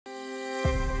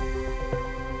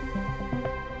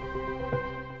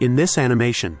In this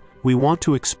animation, we want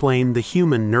to explain the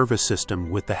human nervous system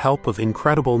with the help of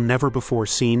incredible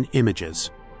never-before-seen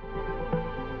images.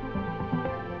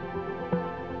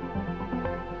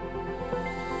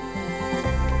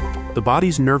 The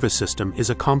body's nervous system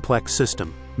is a complex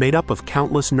system, made up of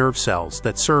countless nerve cells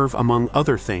that serve, among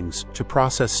other things, to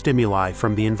process stimuli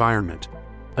from the environment.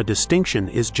 A distinction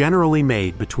is generally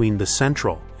made between the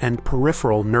central and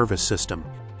peripheral nervous system.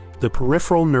 The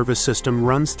peripheral nervous system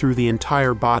runs through the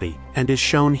entire body and is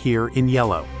shown here in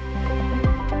yellow.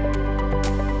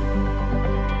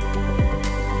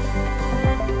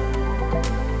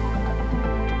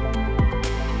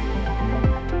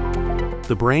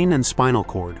 The brain and spinal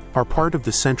cord are part of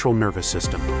the central nervous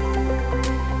system.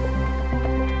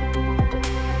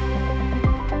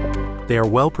 They are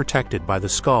well protected by the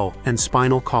skull and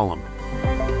spinal column.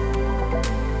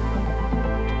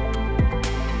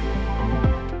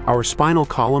 Our spinal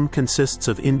column consists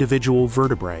of individual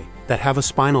vertebrae that have a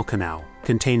spinal canal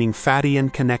containing fatty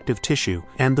and connective tissue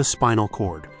and the spinal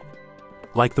cord.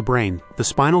 Like the brain, the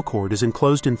spinal cord is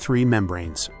enclosed in 3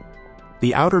 membranes.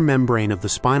 The outer membrane of the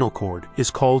spinal cord is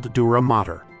called dura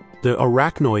mater. The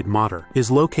arachnoid mater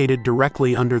is located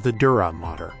directly under the dura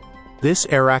mater. This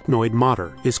arachnoid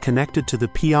mater is connected to the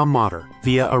pia mater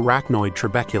via arachnoid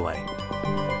trabeculae.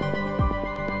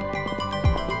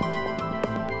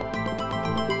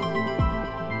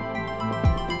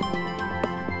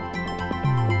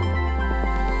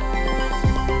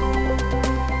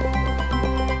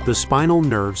 The spinal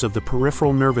nerves of the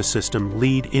peripheral nervous system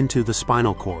lead into the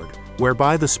spinal cord,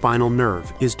 whereby the spinal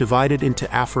nerve is divided into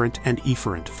afferent and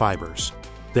efferent fibers.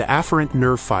 The afferent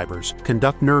nerve fibers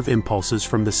conduct nerve impulses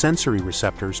from the sensory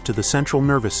receptors to the central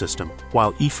nervous system,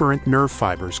 while efferent nerve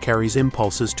fibers carries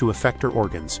impulses to effector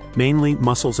organs, mainly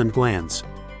muscles and glands.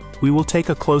 We will take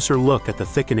a closer look at the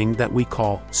thickening that we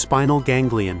call spinal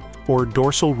ganglion or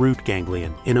dorsal root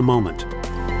ganglion in a moment.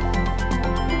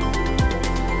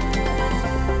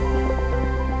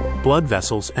 Blood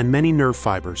vessels and many nerve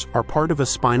fibers are part of a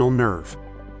spinal nerve.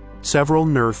 Several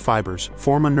nerve fibers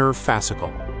form a nerve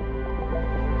fascicle.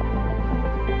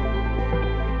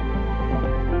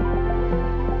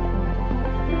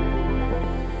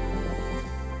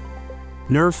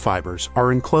 Nerve fibers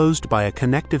are enclosed by a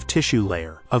connective tissue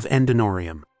layer of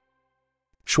endoneurium.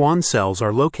 Schwann cells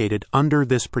are located under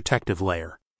this protective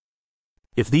layer.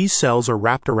 If these cells are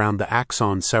wrapped around the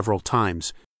axon several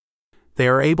times, they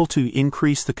are able to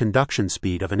increase the conduction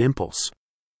speed of an impulse.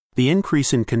 The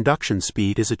increase in conduction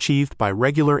speed is achieved by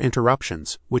regular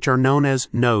interruptions, which are known as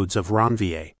nodes of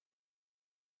Ranvier.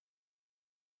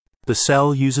 The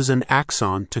cell uses an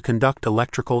axon to conduct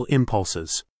electrical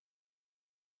impulses.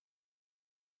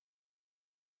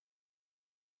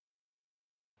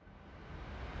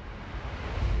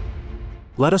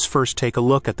 Let us first take a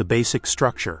look at the basic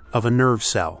structure of a nerve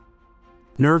cell.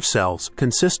 Nerve cells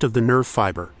consist of the nerve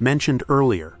fiber mentioned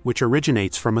earlier, which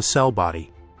originates from a cell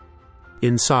body.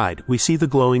 Inside, we see the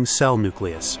glowing cell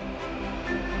nucleus.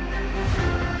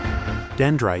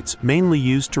 Dendrites, mainly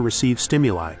used to receive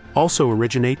stimuli, also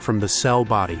originate from the cell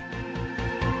body.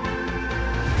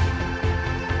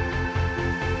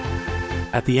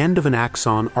 At the end of an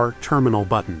axon are terminal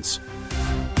buttons.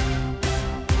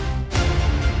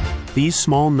 These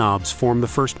small knobs form the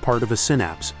first part of a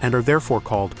synapse and are therefore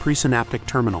called presynaptic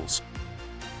terminals.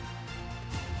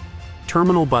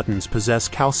 Terminal buttons possess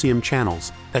calcium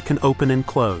channels that can open and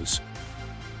close.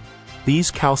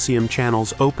 These calcium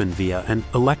channels open via an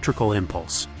electrical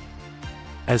impulse.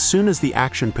 As soon as the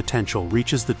action potential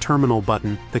reaches the terminal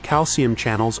button, the calcium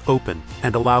channels open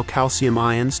and allow calcium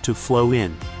ions to flow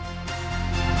in.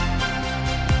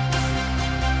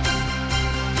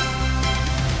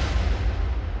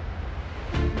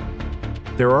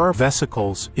 There are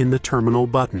vesicles in the terminal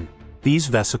button. These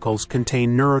vesicles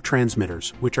contain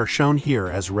neurotransmitters, which are shown here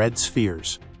as red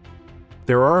spheres.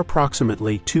 There are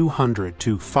approximately 200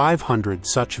 to 500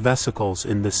 such vesicles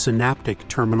in the synaptic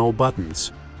terminal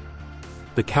buttons.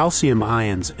 The calcium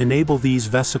ions enable these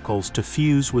vesicles to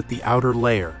fuse with the outer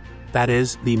layer, that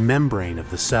is, the membrane of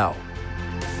the cell.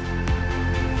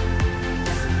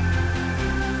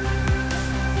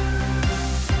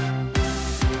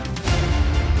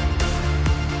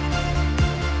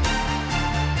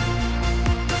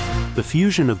 The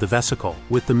fusion of the vesicle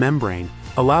with the membrane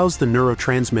allows the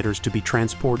neurotransmitters to be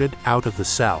transported out of the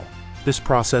cell. This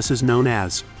process is known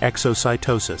as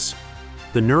exocytosis.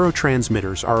 The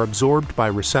neurotransmitters are absorbed by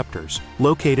receptors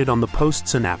located on the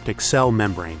postsynaptic cell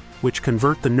membrane, which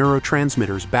convert the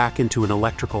neurotransmitters back into an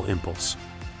electrical impulse.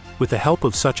 With the help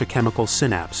of such a chemical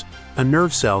synapse, a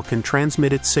nerve cell can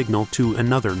transmit its signal to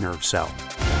another nerve cell.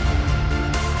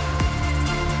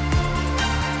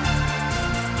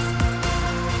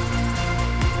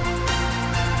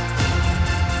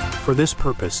 For this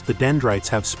purpose, the dendrites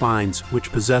have spines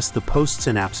which possess the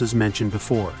postsynapses mentioned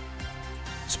before.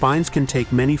 Spines can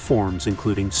take many forms,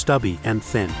 including stubby and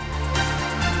thin.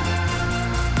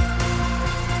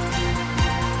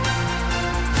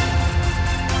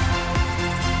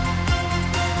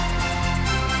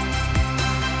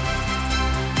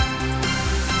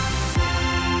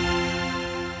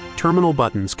 Terminal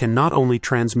buttons can not only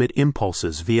transmit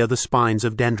impulses via the spines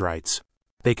of dendrites,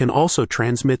 they can also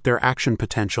transmit their action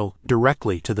potential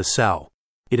directly to the cell.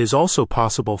 It is also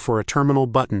possible for a terminal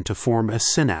button to form a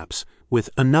synapse with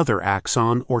another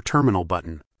axon or terminal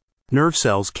button. Nerve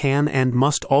cells can and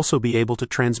must also be able to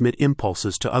transmit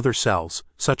impulses to other cells,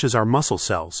 such as our muscle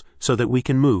cells, so that we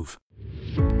can move.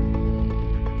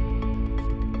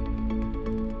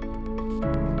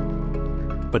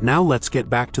 But now let's get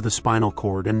back to the spinal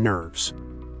cord and nerves.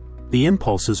 The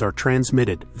impulses are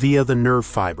transmitted via the nerve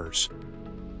fibers.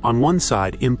 On one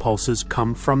side, impulses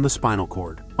come from the spinal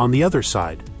cord. On the other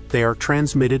side, they are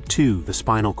transmitted to the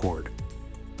spinal cord.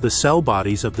 The cell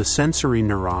bodies of the sensory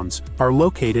neurons are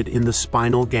located in the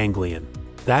spinal ganglion.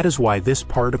 That is why this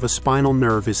part of a spinal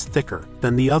nerve is thicker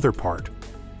than the other part.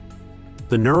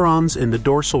 The neurons in the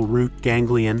dorsal root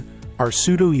ganglion are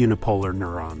pseudo-unipolar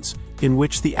neurons, in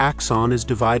which the axon is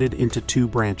divided into two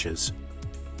branches.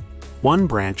 One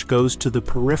branch goes to the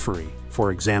periphery,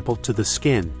 for example to the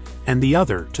skin, and the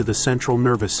other to the central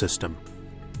nervous system.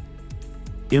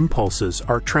 Impulses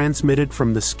are transmitted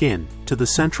from the skin to the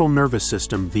central nervous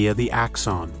system via the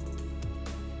axon.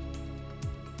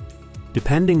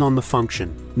 Depending on the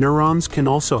function, neurons can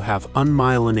also have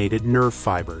unmyelinated nerve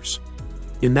fibers.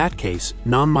 In that case,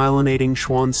 non-myelinating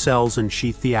Schwann cells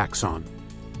ensheath the axon.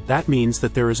 That means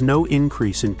that there is no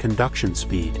increase in conduction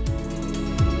speed.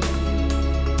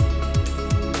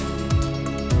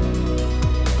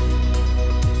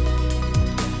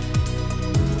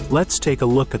 Let's take a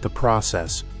look at the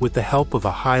process with the help of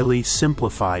a highly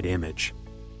simplified image.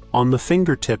 On the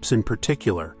fingertips in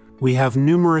particular, we have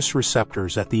numerous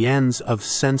receptors at the ends of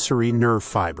sensory nerve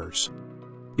fibers.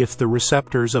 If the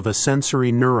receptors of a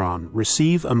sensory neuron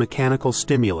receive a mechanical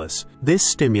stimulus, this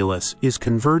stimulus is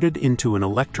converted into an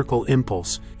electrical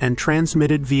impulse and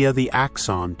transmitted via the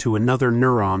axon to another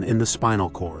neuron in the spinal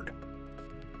cord.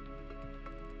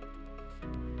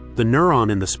 The neuron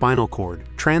in the spinal cord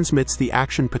transmits the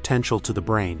action potential to the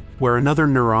brain, where another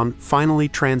neuron finally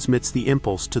transmits the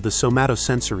impulse to the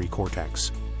somatosensory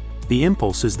cortex. The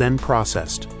impulse is then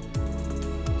processed.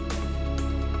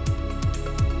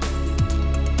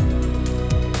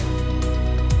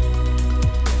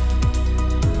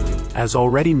 As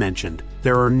already mentioned,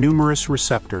 there are numerous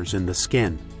receptors in the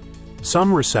skin.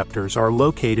 Some receptors are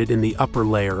located in the upper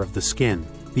layer of the skin,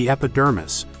 the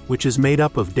epidermis, which is made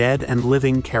up of dead and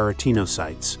living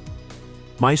keratinocytes.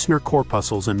 Meissner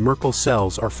corpuscles and Merkel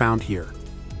cells are found here.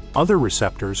 Other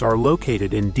receptors are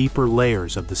located in deeper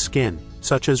layers of the skin,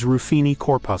 such as Ruffini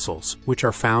corpuscles, which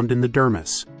are found in the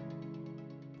dermis.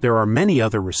 There are many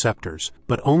other receptors,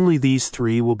 but only these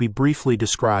three will be briefly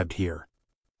described here.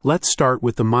 Let's start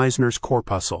with the Meissner's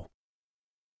corpuscle.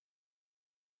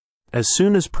 As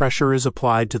soon as pressure is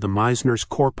applied to the Meissner's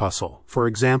corpuscle, for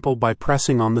example by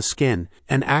pressing on the skin,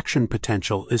 an action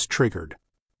potential is triggered.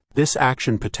 This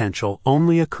action potential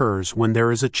only occurs when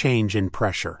there is a change in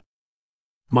pressure.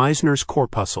 Meissner's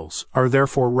corpuscles are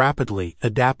therefore rapidly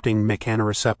adapting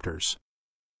mechanoreceptors.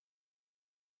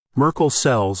 Merkel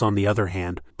cells, on the other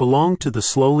hand, belong to the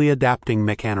slowly adapting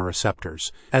mechanoreceptors,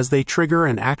 as they trigger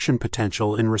an action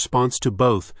potential in response to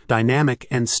both dynamic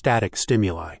and static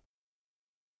stimuli.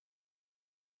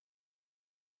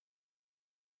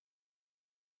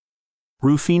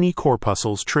 Ruffini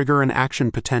corpuscles trigger an action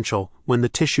potential when the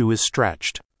tissue is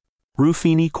stretched.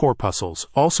 Ruffini corpuscles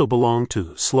also belong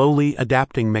to slowly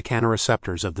adapting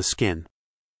mechanoreceptors of the skin.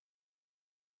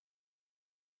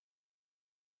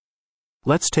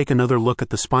 Let's take another look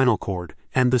at the spinal cord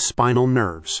and the spinal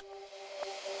nerves.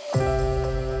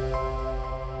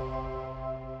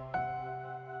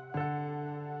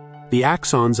 The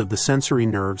axons of the sensory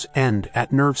nerves end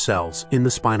at nerve cells in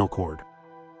the spinal cord.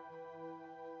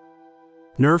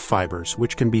 Nerve fibers,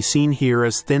 which can be seen here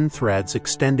as thin threads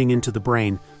extending into the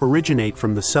brain, originate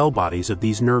from the cell bodies of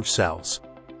these nerve cells.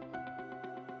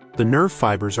 The nerve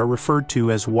fibers are referred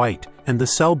to as white and the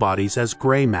cell bodies as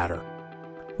gray matter.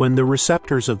 When the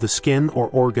receptors of the skin or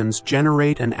organs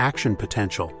generate an action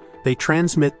potential, they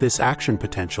transmit this action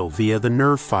potential via the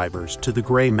nerve fibers to the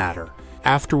gray matter,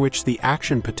 after which the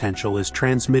action potential is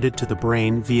transmitted to the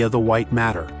brain via the white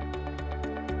matter.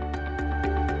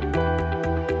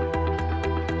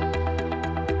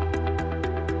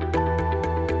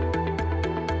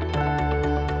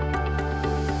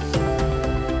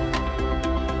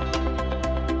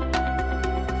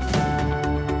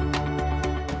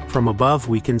 From above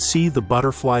we can see the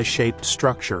butterfly-shaped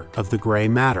structure of the gray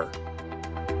matter.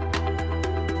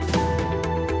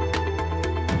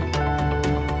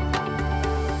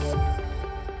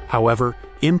 However,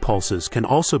 impulses can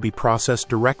also be processed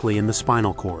directly in the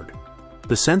spinal cord.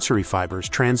 The sensory fibers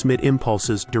transmit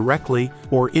impulses directly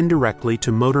or indirectly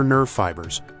to motor nerve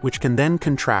fibers, which can then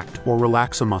contract or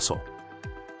relax a muscle.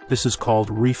 This is called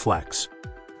reflex.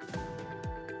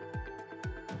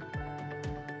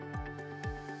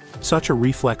 Such a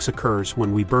reflex occurs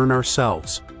when we burn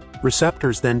ourselves.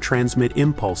 Receptors then transmit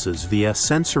impulses via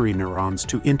sensory neurons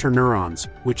to interneurons,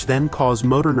 which then cause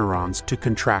motor neurons to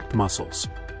contract muscles.